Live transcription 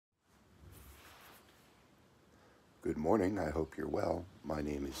Good morning. I hope you're well. My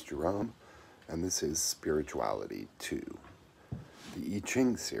name is Jerome, and this is Spirituality 2, the I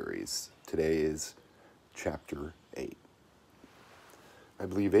Ching series. Today is Chapter 8. I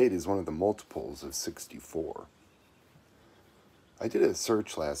believe 8 is one of the multiples of 64. I did a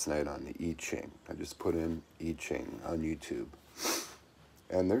search last night on the I Ching. I just put in I Ching on YouTube.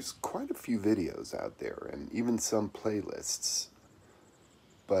 And there's quite a few videos out there, and even some playlists.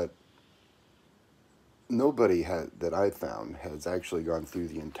 But nobody that I found has actually gone through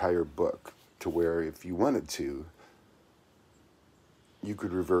the entire book to where if you wanted to, you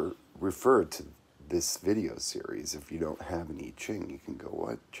could refer to this video series. If you don't have an I Ching, you can go,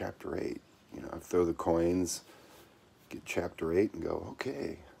 what? Chapter 8. Throw the coins, get Chapter 8 and go,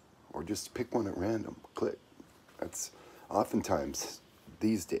 okay. Or just pick one at random, click. That's oftentimes,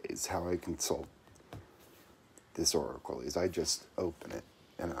 these days, how I consult this oracle is I just open it,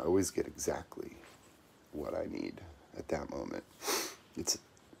 and I always get exactly what I need at that moment. It's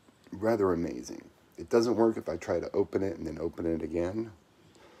rather amazing. It doesn't work if I try to open it and then open it again.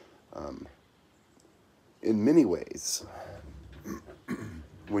 In many ways,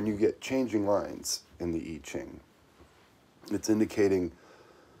 when you get changing lines in the I Ching, it's indicating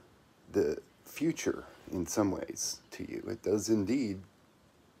the future in some ways to you. It does indeed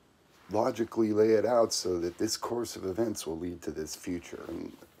logically lay it out so that this course of events will lead to this future.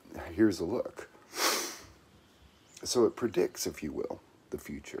 And here's a look. So it predicts, if you will, the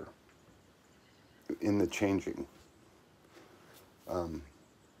future in the changing.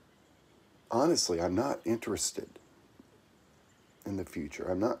 Honestly, I'm not interested in the future.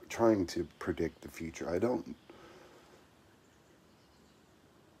 I'm not trying to predict the future. I don't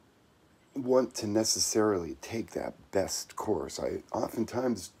want to necessarily take that best course. I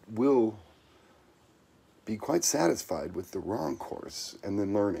oftentimes will be quite satisfied with the wrong course and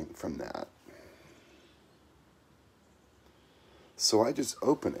then learning from that. So I just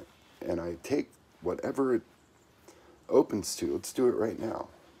open it, and I take whatever it opens to. Let's do it right now.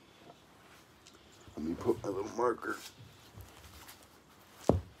 Let me put my little marker.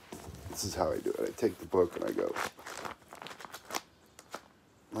 This is how I do it. I take the book and I go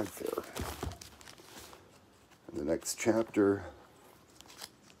right there. And the next chapter,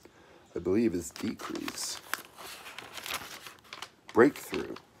 I believe, is Decrease.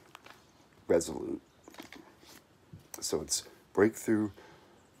 Breakthrough. Resolute. So it's breakthrough,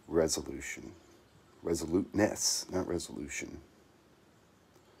 resolution. Resoluteness, not resolution.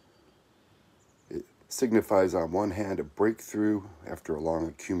 It signifies on one hand a breakthrough after a long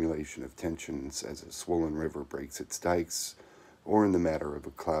accumulation of tensions as a swollen river breaks its dikes, or in the matter of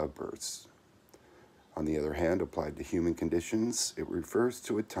a cloudburst. On the other hand, applied to human conditions, it refers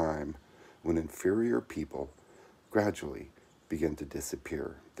to a time when inferior people gradually begin to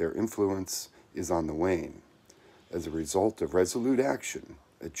disappear. Their influence is on the wane. As a result of resolute action,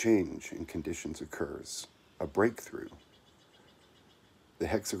 a change in conditions occurs, a breakthrough. The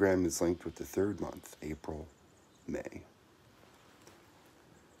hexagram is linked with the third month, April, May.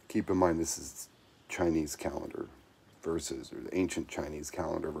 Keep in mind this is Chinese calendar or the ancient Chinese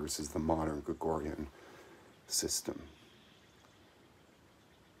calendar versus the modern Gregorian system.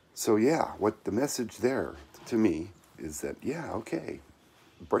 So yeah, what the message there to me is that, yeah, okay,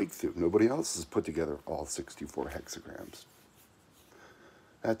 breakthrough. Nobody else has put together all 64 hexagrams.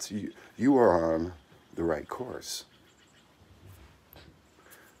 That's you are on the right course.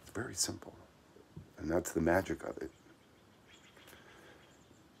 It's very simple. And that's the magic of it.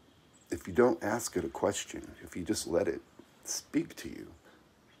 If you don't ask it a question, if you just let it speak to you,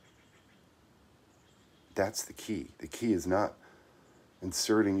 that's the key. The key is not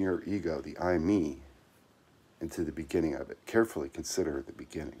inserting your ego, the I, me, into the beginning of it. Carefully consider the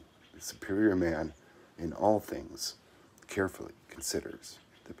beginning. The superior man in all things carefully considers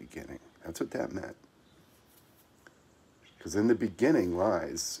the beginning. That's what that meant. Because in the beginning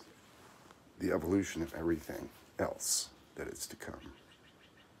lies the evolution of everything else that is to come.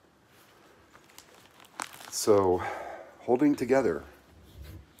 So, holding together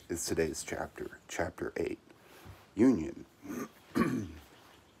is today's chapter, Chapter 8, Union.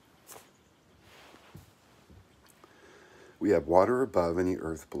 We have water above and the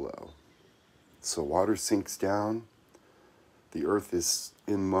earth below. So water sinks down. The earth is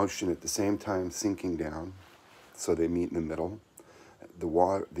in motion at the same time sinking down. So they meet in the middle.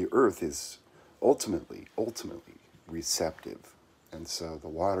 The earth is ultimately receptive. And so the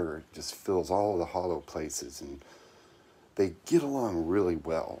water just fills all of the hollow places. And they get along really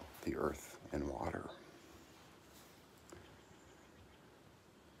well, the earth and water.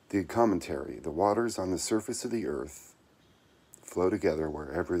 The commentary, the waters on the surface of the earth flow together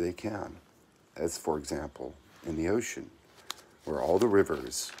wherever they can, as for example, in the ocean, where all the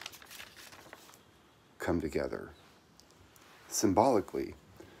rivers come together. Symbolically,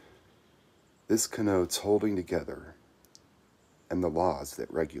 this connotes holding together and the laws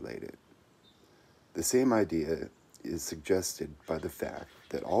that regulate it. The same idea is suggested by the fact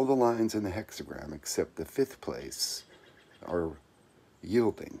that all the lines in the hexagram except the fifth place are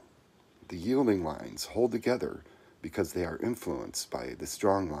yielding. The yielding lines hold together because they are influenced by the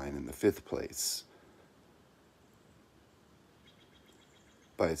strong line in the fifth place,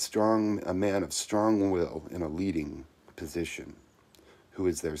 by a man of strong will in a leading position, who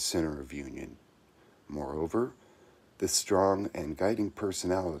is their center of union. Moreover, this strong and guiding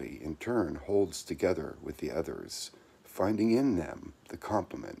personality in turn holds together with the others, finding in them the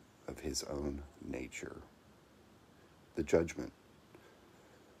complement of his own nature. The judgment.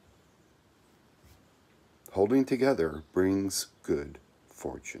 Holding together brings good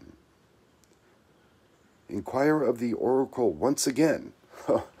fortune. Inquire of the oracle once again.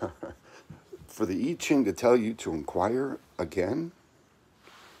 For the I Ching to tell you to inquire again,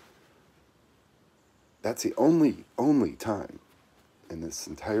 that's the only time in this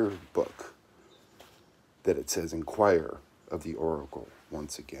entire book that it says inquire of the oracle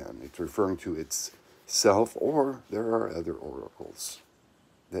once again. It's referring to itself, or there are other oracles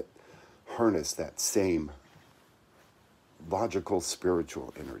that harness that same logical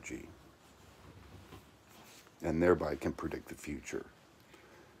spiritual energy and thereby can predict the future.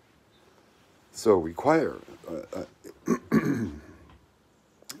 So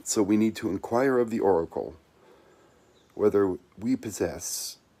so we need to inquire of the oracle whether we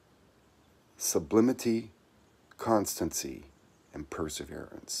possess sublimity, constancy, and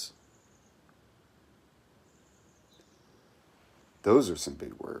perseverance. Those are some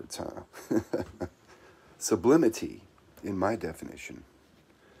big words, huh? Sublimity, in my definition,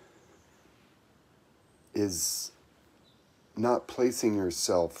 is not placing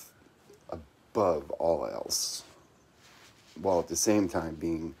yourself above all else, while at the same time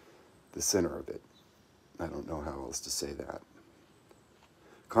being the center of it. I don't know how else to say that.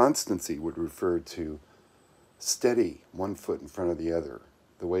 Constancy would refer to steady, one foot in front of the other,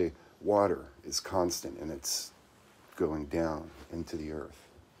 the way water is constant and it's going down into the earth,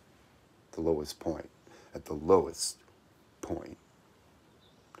 the lowest point, at the lowest point.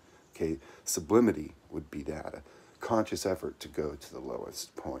 Okay, sublimity would be that, a conscious effort to go to the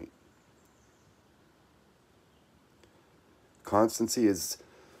lowest point. Constancy is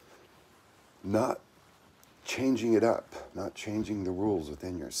not changing it up, not changing the rules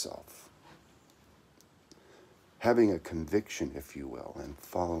within yourself. Having a conviction, if you will, and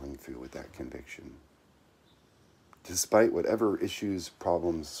following through with that conviction, despite whatever issues,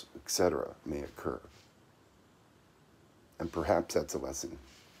 problems, etc. may occur. And perhaps that's a lesson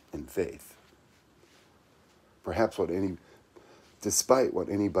in faith. Perhaps despite what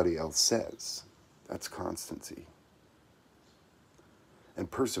anybody else says, that's constancy. And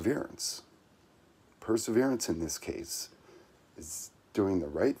perseverance. Perseverance in this case is doing the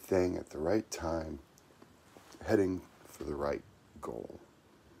right thing at the right time, heading for the right goal.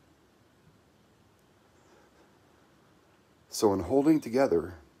 So in holding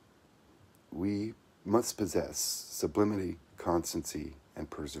together, we must possess sublimity, constancy, and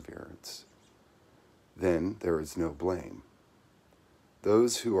perseverance. Then there is no blame.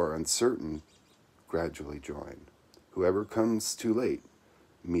 Those who are uncertain gradually join. Whoever comes too late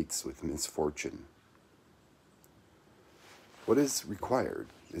meets with misfortune. What is required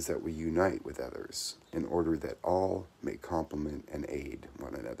is that we unite with others in order that all may complement and aid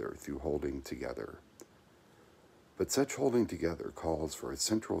one another through holding together. But such holding together calls for a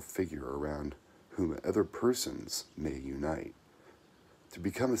central figure around whom other persons may unite. To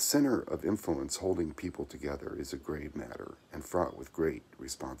become a center of influence holding people together is a grave matter and fraught with great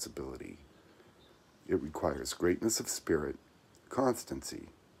responsibility. It requires greatness of spirit, constancy,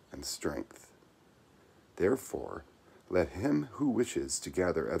 and strength. Therefore, let him who wishes to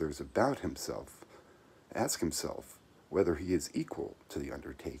gather others about himself ask himself whether he is equal to the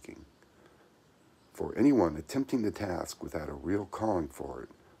undertaking. For anyone attempting the task without a real calling for it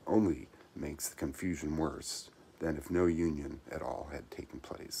only makes the confusion worse than if no union at all had taken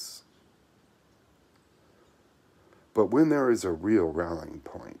place. But when there is a real rallying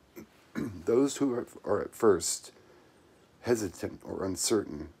point, those who are at first hesitant or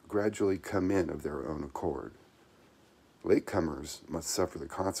uncertain gradually come in of their own accord. Latecomers must suffer the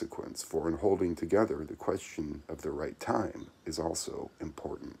consequence, for in holding together, the question of the right time is also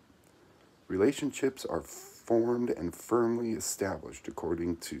important. Relationships are formed and firmly established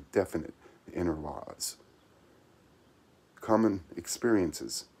according to definite inner laws. Common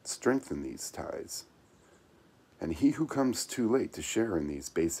experiences strengthen these ties. And he who comes too late to share in these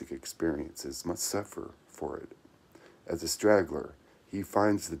basic experiences must suffer for it. As a straggler, he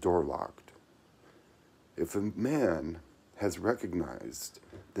finds the door locked. If a man has recognized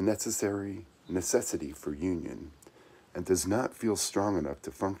the necessity for union and does not feel strong enough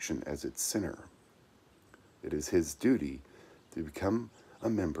to function as its center, it is his duty to become a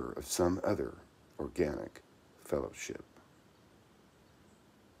member of some other organic fellowship.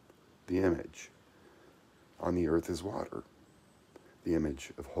 The image on the earth is water, the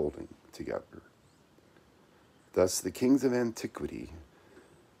image of holding together. Thus, the kings of antiquity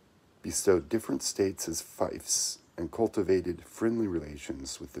bestowed different states as fiefs and cultivated friendly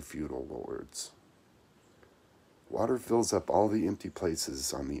relations with the feudal lords. Water fills up all the empty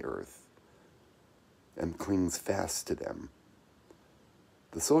places on the earth and clings fast to them.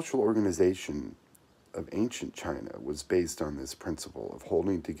 The social organization of ancient China was based on this principle of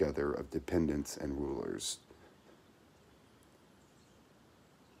holding together of dependents and rulers.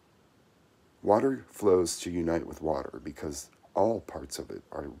 Water flows to unite with water because all parts of it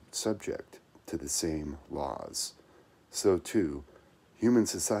are subject to the same laws. So too, human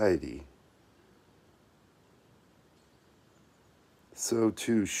society, so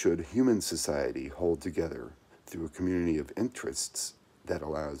too should human society hold together through a community of interests that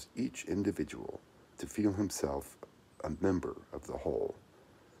allows each individual to feel himself a member of the whole.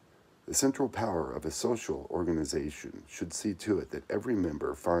 The central power of a social organization should see to it that every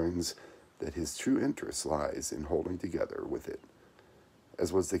member finds that his true interest lies in holding together with it,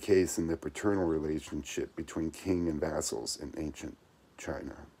 as was the case in the paternal relationship between king and vassals in ancient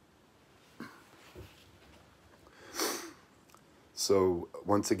China. So,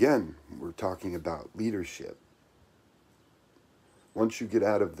 once again, we're talking about leadership. Once you get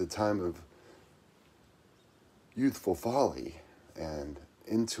out of the time of youthful folly and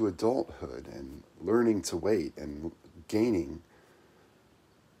into adulthood and learning to wait and gaining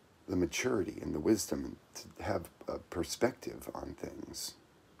the maturity and the wisdom to have a perspective on things,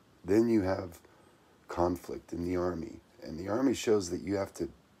 then you have conflict in the army. And the army shows that you have to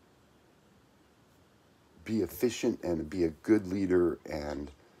be efficient and be a good leader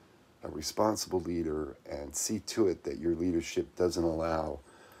and a responsible leader and see to it that your leadership doesn't allow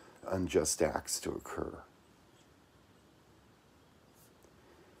unjust acts to occur.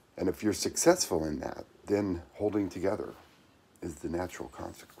 And if you're successful in that, then holding together is the natural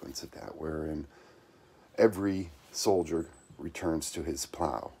consequence of that, wherein every soldier returns to his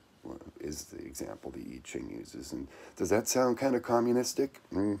plow, is the example the I Ching uses. And does that sound kind of communistic?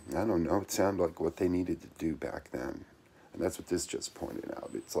 I don't know. It sounded like what they needed to do back then. And that's what this just pointed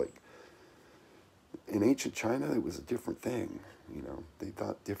out. It's like, in ancient China, it was a different thing. You know, they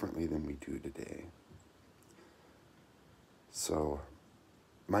thought differently than we do today. So,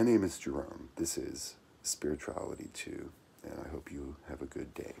 my name is Jerome. This is Spirituality 2, and I hope you have a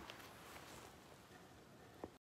good day.